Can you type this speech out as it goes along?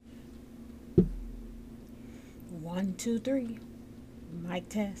One, two, three. Mic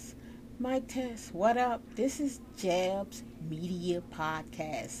test. Mic test. What up? This is Jeb's Media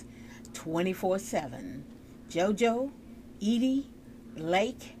Podcast 24/7. JoJo, Edie,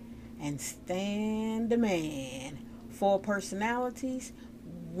 Blake, and Stan the Man. 4 personalities,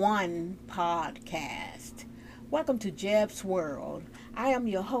 1 podcast. Welcome to Jeb's World. I am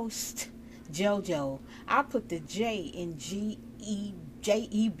your host, JoJo. I put the J in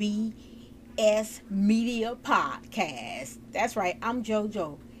JEBS Media Podcast. That's right, I'm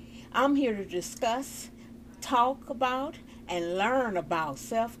JoJo. I'm here to discuss, talk about, and learn about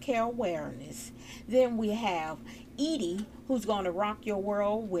self-care awareness. Then we have Edie, who's going to rock your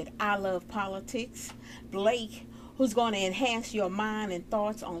world with I Love Politics. Blake, who's going to enhance your mind and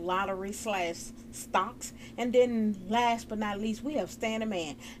thoughts on lottery/stocks. And then last but not least, we have Stan the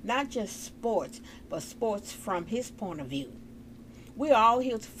Man. Not just sports, but sports from his point of view. We're all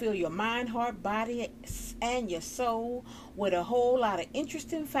here to fill your mind, heart, body, and your soul with a whole lot of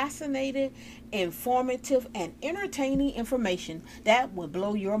interesting, fascinating, informative, and entertaining information that will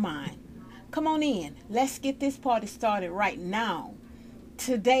blow your mind. Come on in. Let's get this party started right now.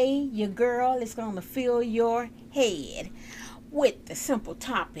 Today, your girl is going to fill your head with the simple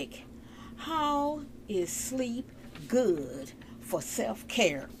topic: how is sleep good for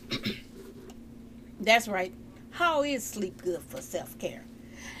self-care? That's right. How is sleep good for self-care?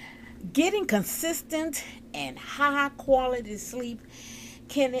 Getting consistent and high quality sleep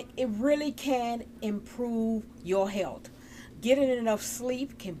really can improve your health. Getting enough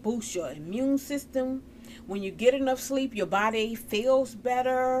sleep can boost your immune system. When you get enough sleep, your body feels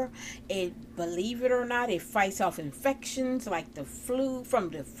better. Believe it or not, it fights off infections like the flu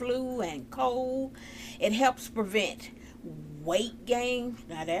and cold. It helps prevent weight gain.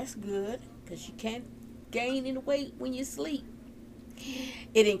 Now that's good, because you can't gain any weight when you sleep.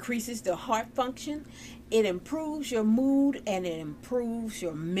 It increases the heart function. It improves your mood, and it improves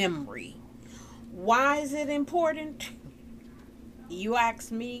your memory. Why is it important? You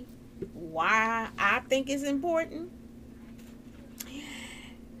ask me why I think it's important.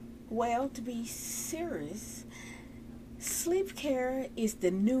 Well, to be serious, sleep care is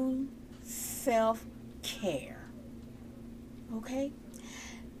the new self-care. Okay?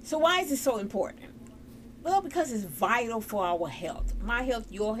 So why is it so important? Well, because it's vital for our health. My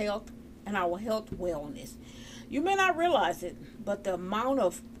health, your health, and our health wellness. You may not realize it, but the amount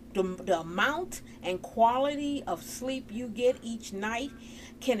and quality of sleep you get each night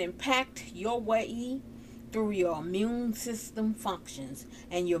can impact your way through your immune system functions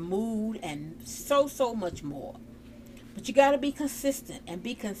and your mood and so much more. But you got to be consistent, and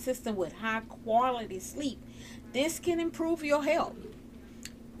be consistent with high quality sleep. This can improve your health.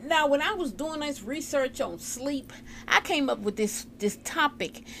 Now, when I was doing this research on sleep, I came up with this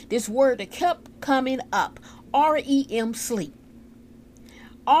topic, this word that kept coming up: REM sleep.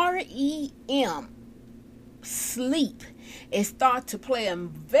 REM sleep is thought to play a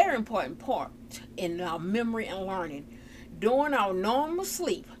very important part in our memory and learning. During our normal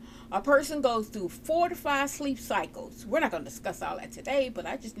sleep, a person goes through 4 to 5 sleep cycles. We're not going to discuss all that today, but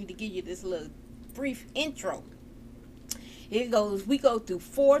I just need to give you this little brief intro. We go through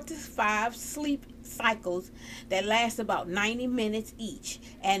 4 to 5 sleep cycles that last about 90 minutes each,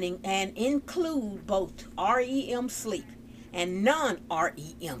 and include both REM sleep and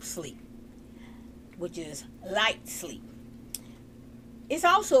non-REM sleep, which is light sleep. It's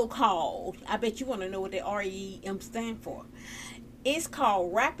also called, I bet you want to know what the REM stand for. It's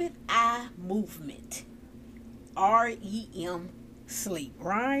called rapid eye movement. REM sleep,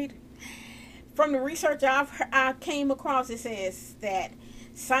 right? From the research I came across, it says that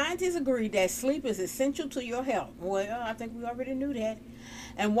scientists agree that sleep is essential to your health. Well, I think we already knew that.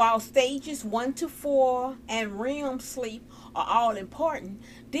 And while stages 1 to 4 and REM sleep are all important,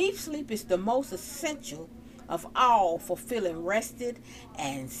 deep sleep is the most essential of all for feeling rested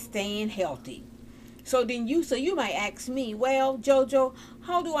and staying healthy. So you might ask me, well, JoJo,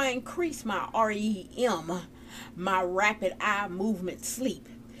 how do I increase my REM, my rapid eye movement sleep,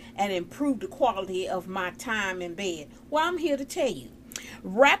 and improve the quality of my time in bed? Well, I'm here to tell you.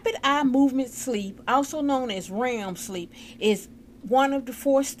 Rapid eye movement sleep, also known as REM sleep, is one of the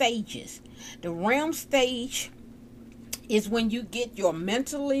 4 stages. The REM stage is when you get your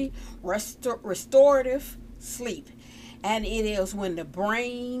mentally restorative sleep, and it is when the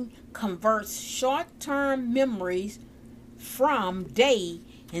brain converts short-term memories from day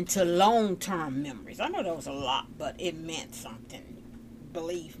into long-term memories. I know that was a lot, but it meant something.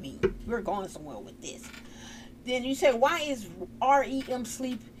 Believe me, we're going somewhere with this. Then you say, why is REM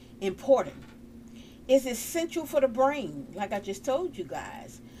sleep important? It's essential for the brain, like I just told you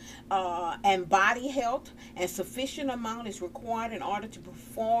guys. And body health, and sufficient amount is required in order to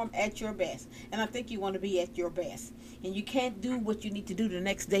perform at your best. And I think you want to be at your best. And you can't do what you need to do the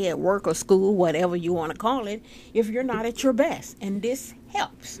next day at work or school, whatever you want to call it, if you're not at your best. And this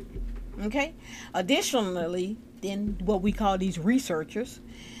helps. Okay? Additionally, then what we call these researchers,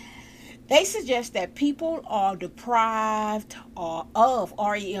 they suggest that people are deprived of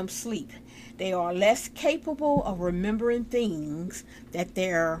REM sleep. They are less capable of remembering things that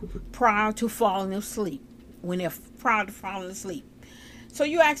they're prior to falling asleep, when they're prior to falling asleep. So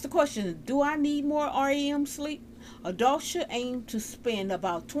you ask the question, do I need more REM sleep? Adults should aim to spend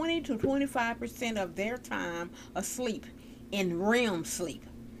about 20 to 25% of their time asleep in REM sleep,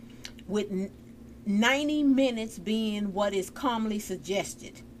 with 90 minutes being what is commonly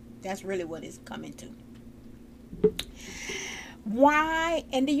suggested. That's really what it's coming to. Why?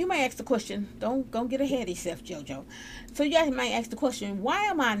 And then you may ask the question, don't get ahead of yourself, JoJo. So you guys might ask the question, why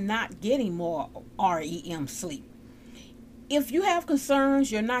am I not getting more REM sleep? If you have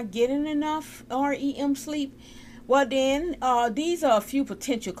concerns you're not getting enough REM sleep, well then, these are a few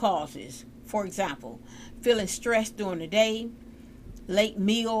potential causes. For example, feeling stressed during the day, late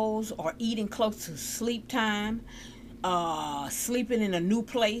meals, or eating close to sleep time, sleeping in a new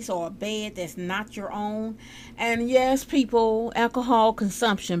place or a bed that's not your own, and yes, people, alcohol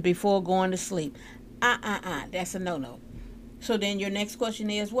consumption before going to sleep. That's a no-no. So then your next question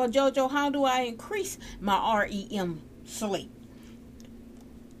is, well, JoJo, how do I increase my REM sleep?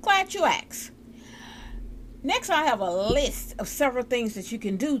 Glad you asked. Next, I have a list of several things that you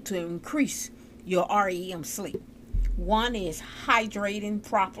can do to increase your REM sleep. One is hydrating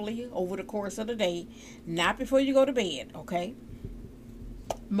properly over the course of the day, not before you go to bed, okay?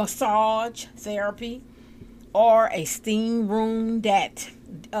 Massage therapy, or a steam room day.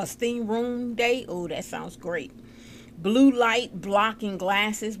 Oh, that sounds great. Blue light blocking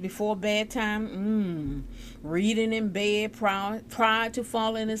glasses before bedtime. Reading in bed prior to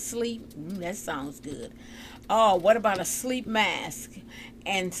falling asleep. That sounds good. Oh, what about a sleep mask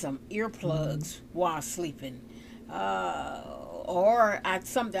and some earplugs while sleeping?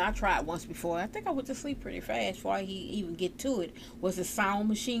 Something I tried once before. I think I went to sleep pretty fast before I even get to it. Was a sound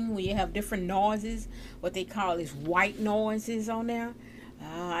machine where you have different noises, what they call is white noises on there.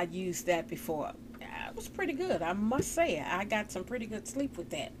 I used that before. It was pretty good, I must say. I got some pretty good sleep with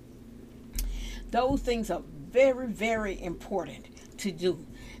that. Those things are very, very important to do.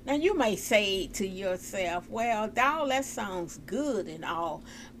 Now you may say to yourself, well, Doll, that sounds good and all,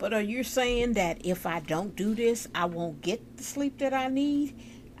 but are you saying that if I don't do this, I won't get the sleep that I need?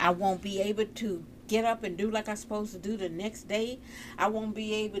 I won't be able to get up and do like I'm supposed to do the next day? I won't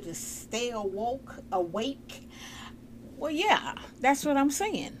be able to stay awake? Well, yeah, that's what I'm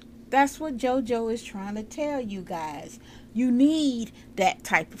saying. That's what JoJo is trying to tell you guys. You need that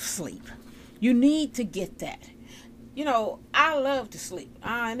type of sleep. You need to get that. You know, I love to sleep.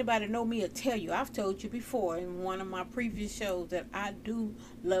 Anybody know me will tell you. I've told you before in one of my previous shows that I do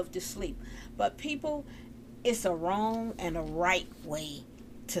love to sleep. But people, it's a wrong and a right way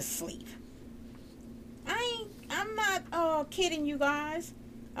to sleep. I'm not kidding you guys.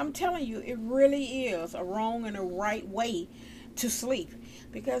 I'm telling you, it really is a wrong and a right way to sleep.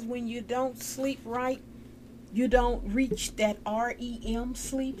 Because when you don't sleep right, you don't reach that REM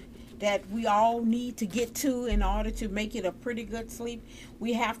sleep that we all need to get to in order to make it a pretty good sleep.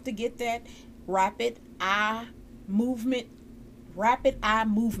 We have to get that rapid eye movement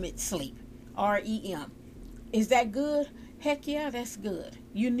sleep, REM. Is that good? Heck yeah, that's good.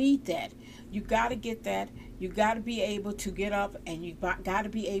 You need that. You got to get that. You got to be able to get up, and you got to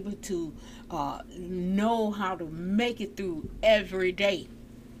be able to know how to make it through every day.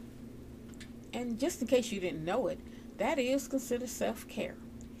 And just in case you didn't know it, that is considered self-care.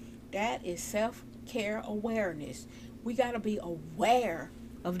 That is self-care awareness. We got to be aware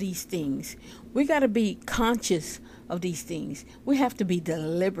of these things. We got to be conscious of these things. We have to be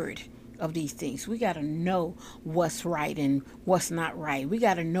deliberate of these things. We got to know what's right and what's not right. We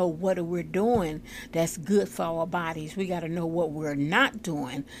got to know what we're doing that's good for our bodies. We got to know what we're not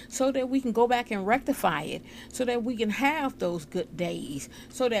doing so that we can go back and rectify it, so that we can have those good days,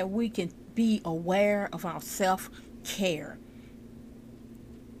 so that we can be aware of our self-care.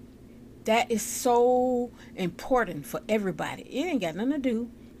 That is so important for everybody. It ain't got nothing to do.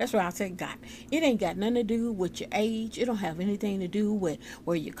 That's why I said God. It ain't got nothing to do with your age. It don't have anything to do with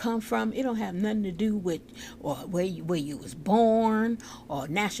where you come from. It don't have nothing to do with or where you was born or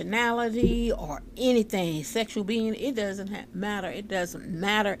nationality or anything, sexual being. It doesn't matter. It doesn't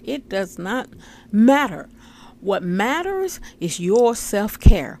matter. It does not matter. What matters is your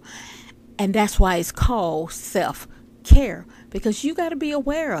self-care. And that's why it's called self-care, because you got to be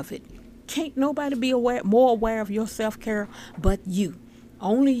aware of it. Can't nobody be more aware of your self-care but you.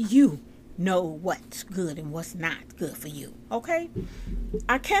 Only you know what's good and what's not good for you. Okay?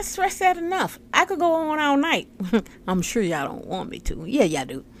 I can't stress that enough. I could go on all night. I'm sure y'all don't want me to. Yeah, y'all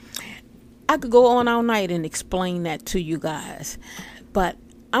do. I could go on all night and explain that to you guys. But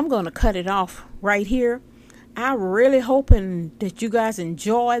I'm going to cut it off right here. I'm really hoping that you guys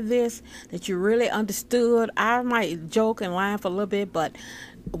enjoyed this, that you really understood. I might joke and laugh a little bit, but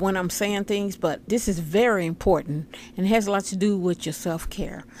when I'm saying things, but this is very important and it has a lot to do with your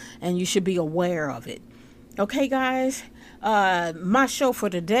self-care, and you should be aware of it. Okay, guys, my show for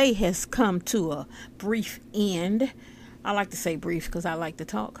today has come to a brief end. I like to say brief because I like to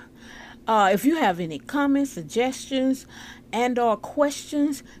talk. If you have any comments, suggestions, and or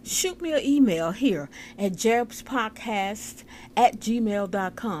questions, shoot me an email here at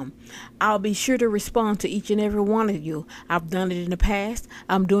jebspodcast@gmail.com. I'll be sure to respond to each and every one of you. I've done it in the past,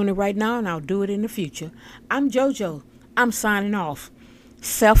 I'm doing it right now, and I'll do it in the future. I'm JoJo. I'm signing off.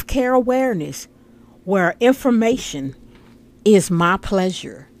 Self-care awareness, where information is my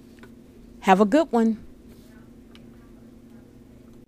pleasure. Have a good one.